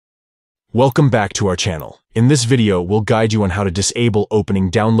Welcome back to our channel. In this video, we'll guide you on how to disable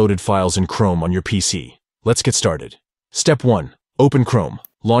opening downloaded files in Chrome on your PC. Let's get started. Step 1. Open Chrome.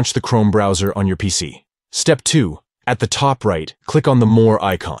 Launch the Chrome browser on your PC. Step 2. At the top right, click on the More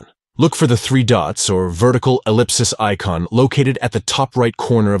icon. Look for the 3 dots or vertical ellipsis icon located at the top right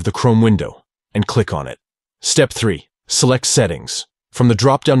corner of the Chrome window, and click on it. Step 3. Select Settings. From the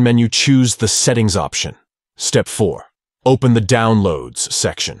drop-down menu, choose the Settings option. Step 4. Open the Downloads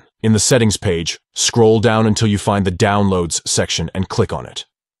section. In the Settings page, scroll down until you find the Downloads section and click on it.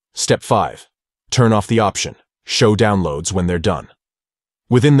 Step 5. Turn off the option, Show Downloads when they're done.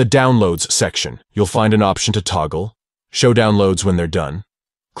 Within the Downloads section, you'll find an option to toggle, Show Downloads when they're done.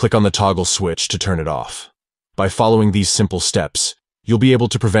 Click on the toggle switch to turn it off. By following these simple steps, you'll be able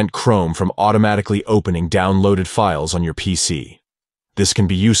to prevent Chrome from automatically opening downloaded files on your PC. This can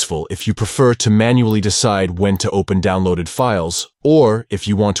be useful if you prefer to manually decide when to open downloaded files, or if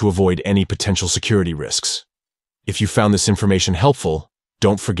you want to avoid any potential security risks. If you found this information helpful,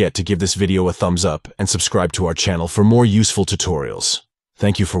 don't forget to give this video a thumbs up and subscribe to our channel for more useful tutorials.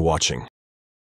 Thank you for watching.